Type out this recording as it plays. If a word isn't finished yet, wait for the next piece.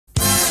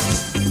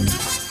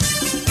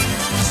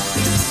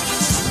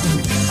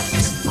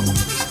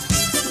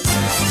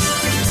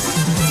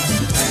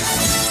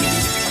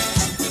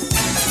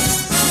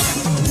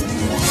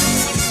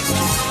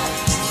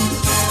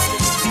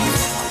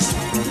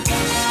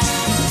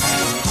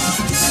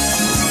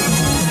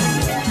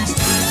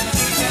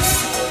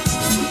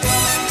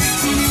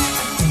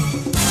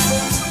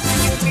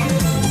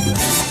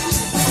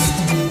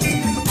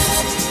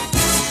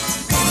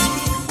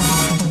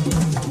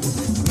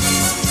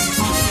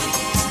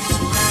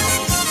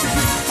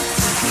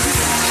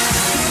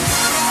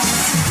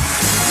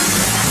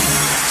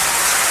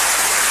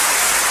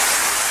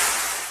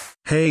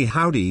Hey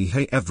howdy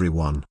hey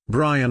everyone,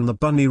 Brian the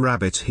Bunny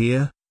Rabbit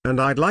here, and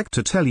I'd like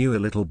to tell you a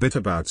little bit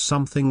about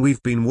something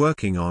we've been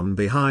working on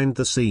behind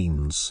the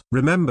scenes.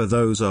 Remember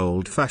those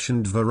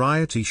old-fashioned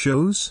variety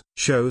shows?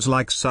 Shows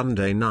like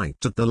Sunday Night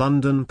at the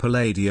London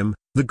Palladium,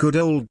 the good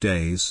old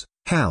days,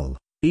 hell,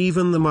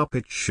 even the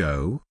Muppet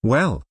Show?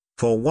 Well,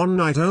 for one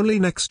night only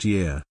next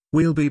year,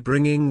 we'll be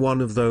bringing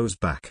one of those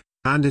back.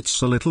 And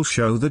it's a little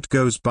show that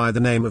goes by the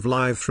name of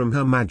Live from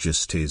Her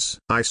Majesty's.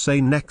 I say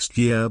next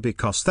year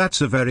because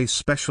that's a very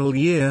special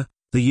year,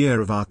 the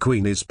year of our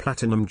Queen's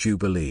Platinum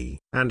Jubilee.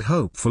 And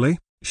hopefully,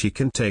 she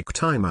can take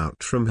time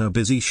out from her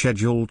busy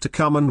schedule to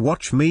come and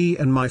watch me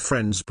and my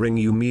friends bring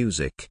you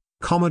music,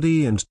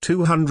 comedy and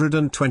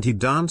 220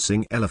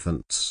 dancing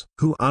elephants,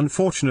 who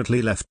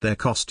unfortunately left their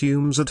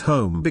costumes at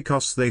home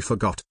because they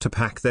forgot to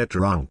pack their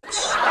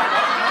trunks.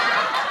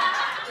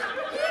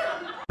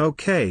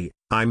 Okay,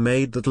 I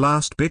made that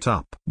last bit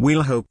up.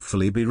 We'll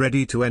hopefully be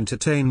ready to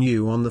entertain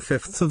you on the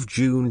 5th of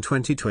June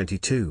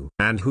 2022.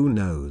 And who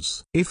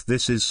knows? If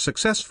this is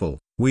successful,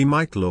 we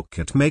might look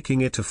at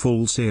making it a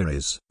full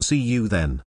series. See you then.